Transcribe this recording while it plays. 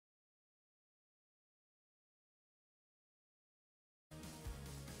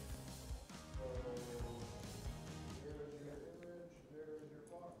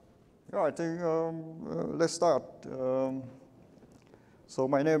Yeah, I think let's start. So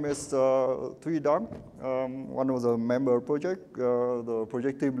my name is Thuy Dang, one of the member project, the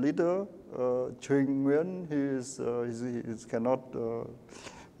project team leader. Trinh Nguyen, he cannot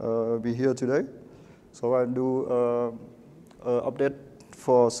be here today. So I do update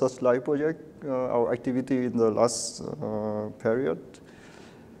for Searchlight project, our activity in the last period.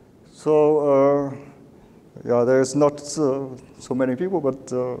 So yeah, there's not so many people, but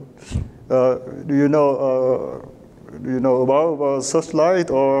do you know about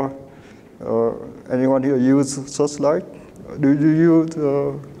Searchlight, or anyone here use Searchlight? Do you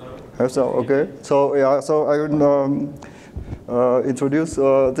have some? Okay. So yeah, so I will introduce.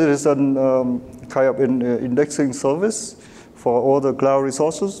 This is an kind of indexing service for all the cloud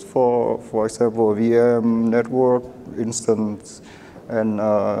resources. For example, VM, network, instance, and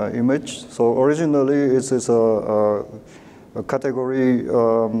image. So originally, it is a category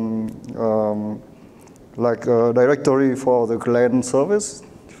like a directory for the CLAN service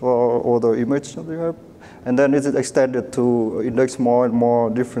for all the image that we have. And then it is extended to index more and more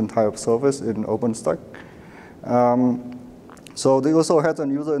different type of service in OpenStack. So they also had a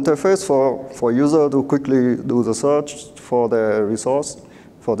user interface for user to quickly do the search for their resource,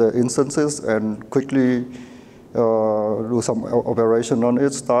 for their instances, and quickly do some operation on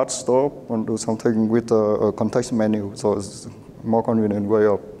it, start, stop, and do something with a context menu. So it's a more convenient way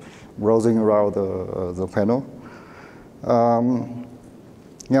of browsing around the panel.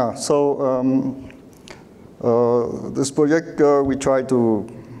 Yeah, so this project, we try to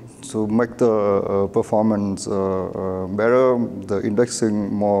make the performance better, the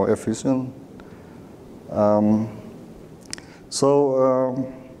indexing more efficient.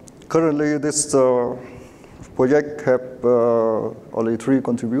 Currently, this project have only 3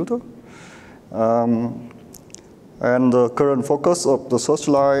 contributors. And the current focus of the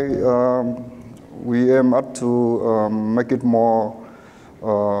Searchlight, we aim at to make it more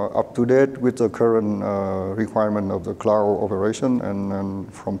up-to-date with the current requirement of the cloud operation and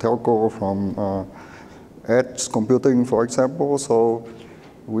from telco, from edge computing, for example. So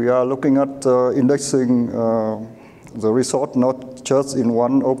we are looking at indexing the resource not just in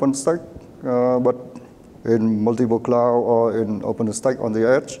one OpenStack, but in multiple cloud or in OpenStack on the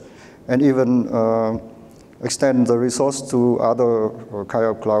edge, and even extend the resource to other kind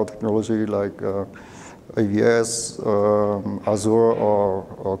of cloud technology like AWS, Azure,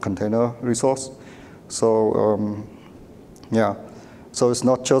 or container resource. So yeah, so it's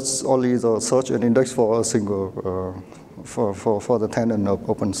not just only the search and index for a single for the tenant of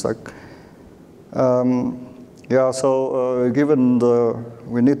OpenStack. Yeah, so given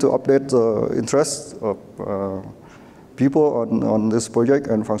we need to update the interest of people on this project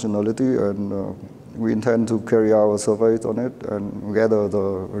and functionality, and we intend to carry out a survey on it and gather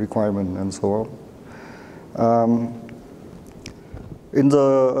the requirement and so on. In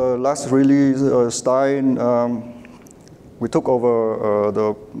the last release, Stein, we took over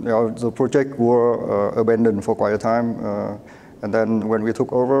the project were abandoned for quite a time, and then when we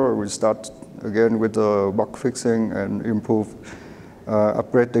took over, we start again with the bug fixing and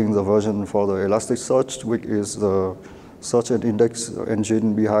upgrading the version for the Elasticsearch, which is the search and index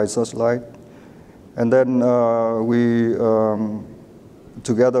engine behind Searchlight. And then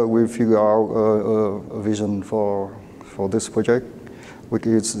together we figure out a vision for this project, which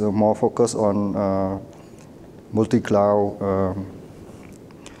is more focused on multi-cloud.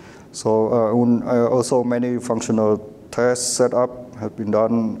 Also many functional tests set up have been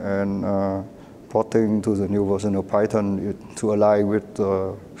done, and porting to the new version of Python to align with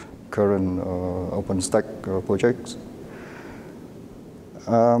the current OpenStack projects.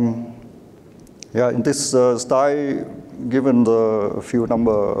 Yeah, in this style, given the few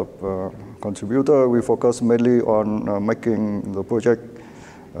number of contributors, we focus mainly on making the project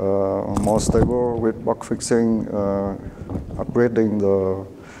more stable with bug fixing, upgrading the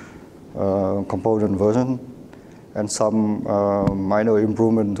component version, and some minor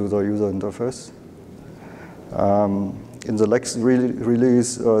improvement to the user interface. In the next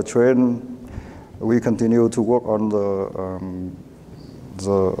release train, we continue to work on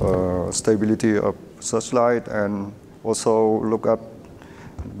the stability of Searchlight, and also look at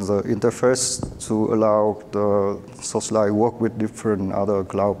the interface to allow the Searchlight work with different other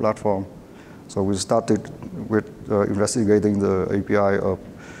cloud platforms. So we started with investigating the API of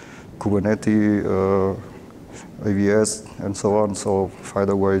Kubernetes, AWS, and so on, so find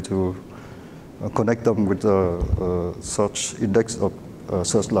a way to connect them with the search index of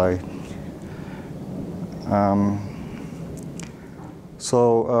Searchlight.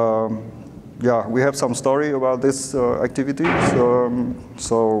 Yeah, we have some story about this activity.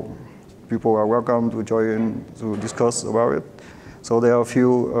 So people are welcome to join in to discuss about it. So there are a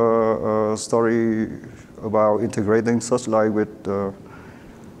few stories about integrating Searchlight with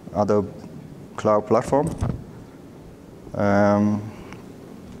other cloud platforms.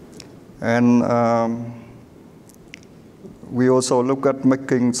 We also look at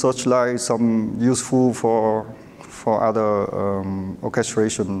making Searchlight some useful for other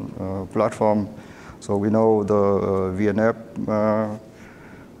orchestration platform. So we know the VNF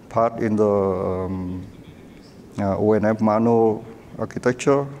part in the ONF Mano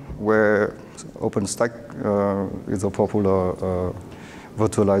architecture, where OpenStack is a popular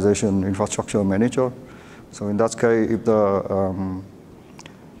virtualization infrastructure manager. So in that case, if the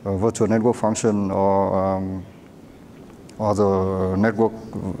virtual network function or the network,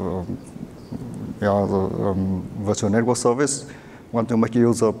 the virtual network service want to make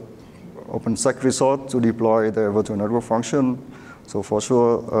use of OpenStack resource to deploy the virtual network function. So for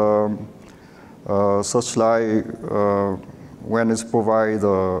sure, Searchlight, when it provides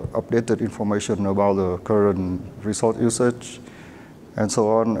updated information about the current resource usage and so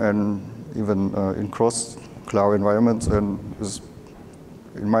on, and even in cross-cloud environments, and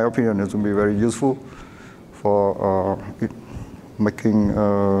in my opinion, it will be very useful for making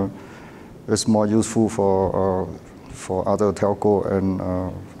it more useful for other telco and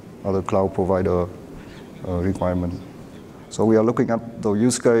other cloud provider requirement. So we are looking at the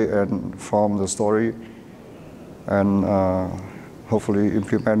use case and from the story, and hopefully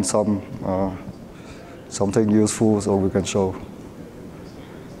implement something useful so we can show.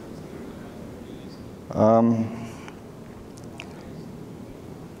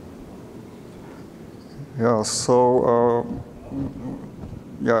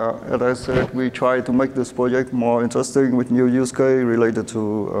 As I said, we try to make this project more interesting with new use case related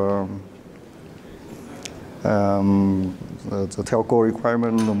to the telco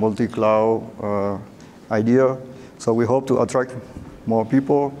requirement, the multi-cloud idea. So we hope to attract more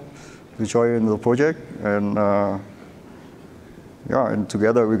people to join the project, and and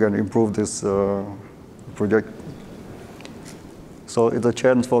together we can improve this project. So it's a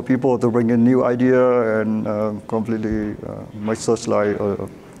chance for people to bring in new idea and completely make Searchlight a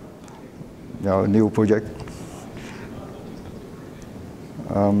new project.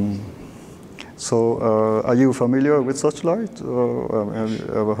 Are you familiar with Searchlight? Have you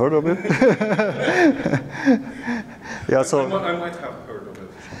ever heard of it? I might have heard of it.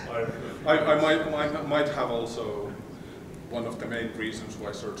 I might have also one of the main reasons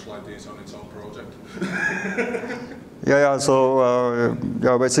why Searchlight is on its own project.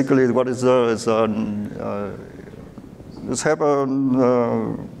 Basically what it's have a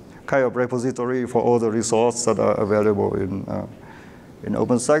kind of repository for all the resources that are available in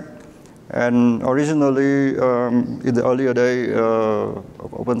OpenStack. And originally, in the earlier day of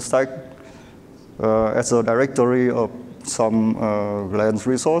OpenStack, as a directory of some Glance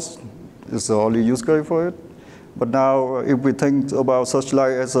resource is the only use case for it. But now, if we think about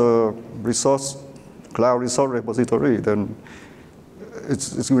Searchlight as a cloud resource repository, then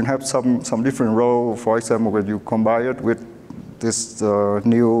it's going to have some different role. For example, when you combine it with this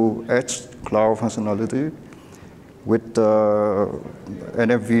new edge cloud functionality with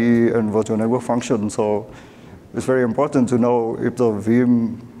NFV and virtual network function. So it's very important to know if the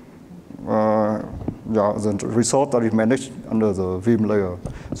Vim, the resource that is managed under the Vim layer.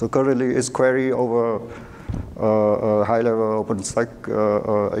 So currently it's query over a high-level OpenStack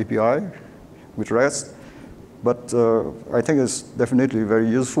API with REST. But I think it's definitely very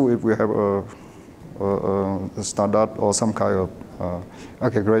useful if we have a standard or some kind of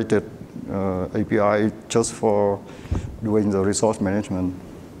aggregated API just for doing the resource management.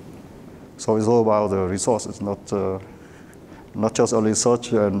 So it's all about the resources, not just only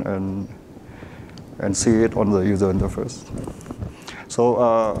search and see it on the user interface. So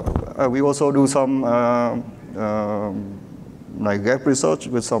we also do some like gap research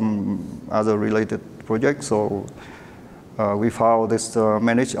with some other related projects. So we found this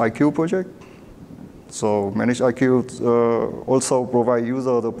Managed IQ project. So Managed IQ also provide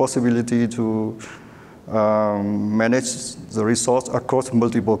user the possibility to manage the resource across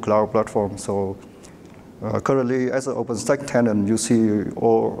multiple cloud platforms. So currently, as an OpenStack tenant, you see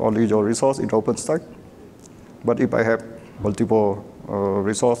only your resource in OpenStack. But if I have multiple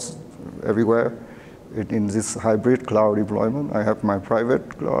resources everywhere in this hybrid cloud deployment, I have my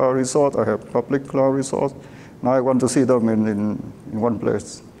private cloud resource, I have public cloud resource. Now I want to see them in one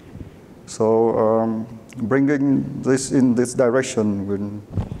place. So bringing this in this direction will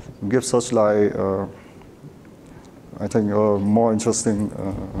give Searchlight, I think, a more interesting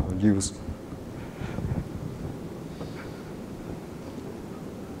use.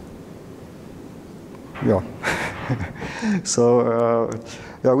 So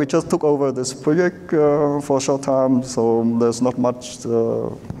yeah, we just took over this project for a short time, so there's not much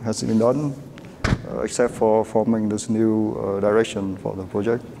has been done except for forming this new direction for the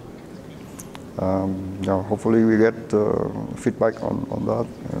project. Yeah, hopefully we get feedback on that.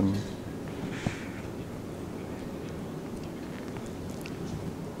 And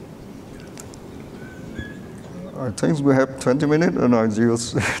I think we have 20 minutes, and I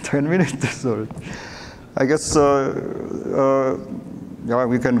use 10 minutes. So I guess yeah,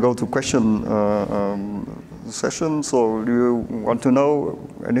 we can go to question session. So do you want to know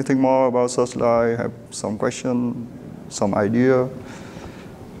anything more about Searchlight? Have some question, some idea?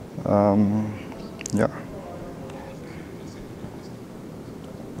 Yeah.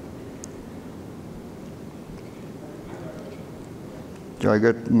 Yeah, I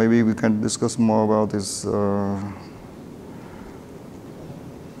get maybe we can discuss more about this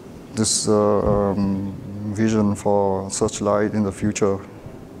vision for Searchlight in the future.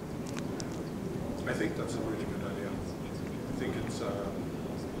 I think that's a really good idea. I think it's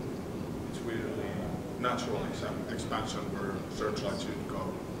really natural expansion where Searchlight should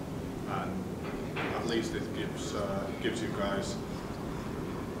go, and at least it gives you guys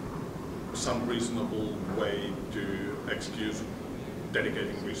some reasonable way to excuse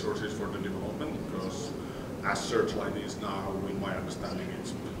dedicating resources for the development, because as Searchlight is now, in my understanding,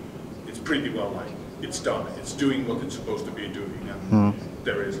 it's pretty well, like, it's done. It's doing what it's supposed to be doing, and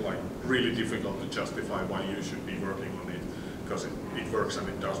there is like really difficult to justify why you should be working on it, because it works and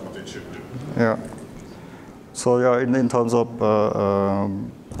it does what it should do. Yeah. So yeah, in terms of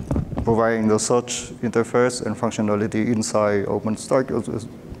providing the search interface and functionality inside OpenStack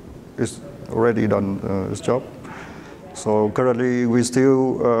is already done its job. So currently we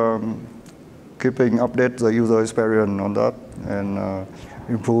still keeping update the user experience on that and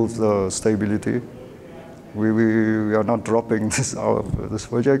improve the stability. We are not dropping this out of this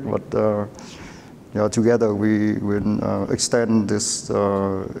project, but yeah, together we will extend this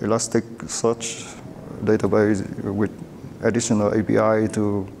Elasticsearch database with additional API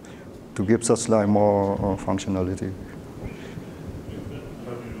to give Searchlight more functionality.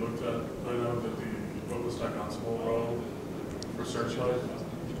 Have you looked at, I know that the OpenStack Ansible role for Searchlight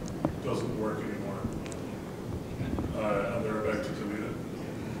doesn't work anymore, and they're about to delete it.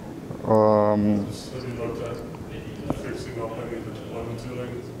 Have you looked at fixing up any of the deployment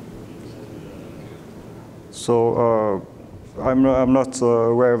tooling? So I'm not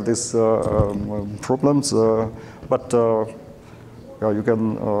aware of these problems, but yeah, you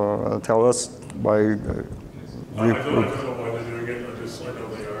can tell us by. I don't know why they're doing it. I know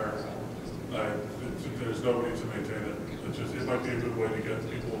they are. There's nobody to maintain it. It might be a good way to get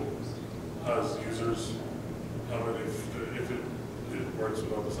people as users of it if it works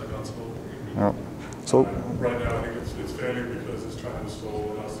with OpenStack Ansible. Yeah. So right now, I think it's failing because it's trying to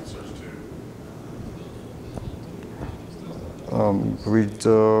install Elasticsearch too.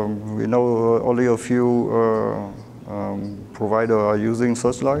 We know only a few providers are using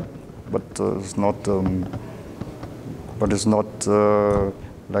Searchlight, but it's not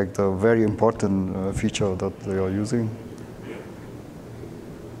like the very important feature that they are using. Yeah.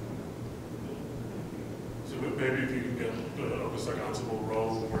 So maybe if you can get the OpenStack Ansible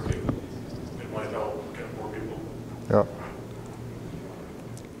role working, it might help get more people. Yeah.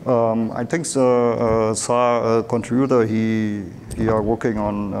 I think Sa contributor he are working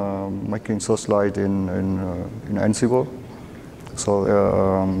on making Searchlight in Ansible. So,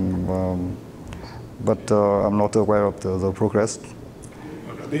 but I'm not aware of the progress.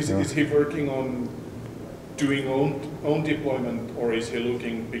 Okay. Is he working on doing own deployment, or is he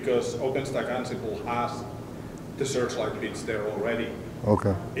looking, because OpenStack Ansible has the Searchlight bits there already?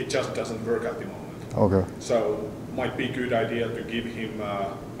 Okay. It just doesn't work at the moment. Okay. So might be a good idea to give him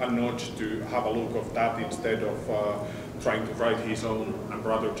a nudge to have a look of that instead of trying to write his own, and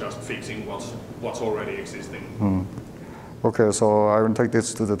rather just fixing what's already existing. Okay, so I will take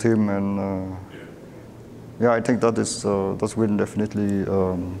this to the team, and yeah, I think that will definitely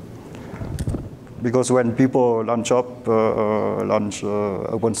because when people launch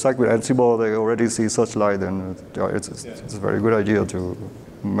OpenStack with Ansible, they already see Searchlight, and yeah, it's a very good idea to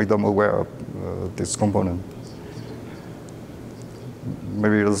make them aware of this component.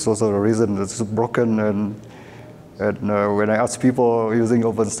 Maybe that's also the reason it's broken, and when I ask people using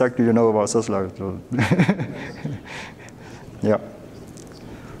OpenStack, do you know about Searchlight? So yeah. Yeah,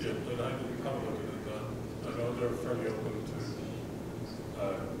 but I have a look at that. I know they're fairly open to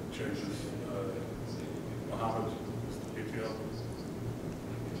changes. Mohammed is the PTO.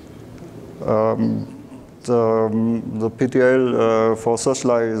 the PTL for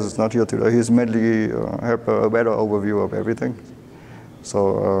Searchlight is not here today. He's mainly have a better overview of everything.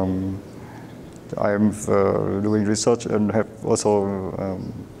 So I'm doing research and have also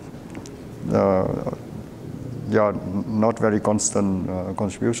yeah, not very constant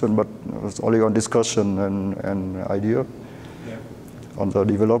contribution, but it's only on discussion and idea. Yeah. On the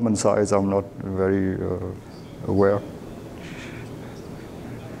development side, I'm not very aware.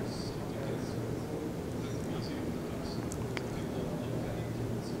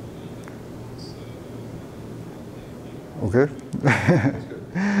 Okay.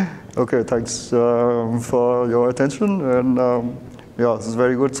 Okay, thanks for your attention, and yeah, this is a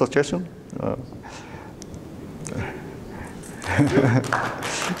very good suggestion.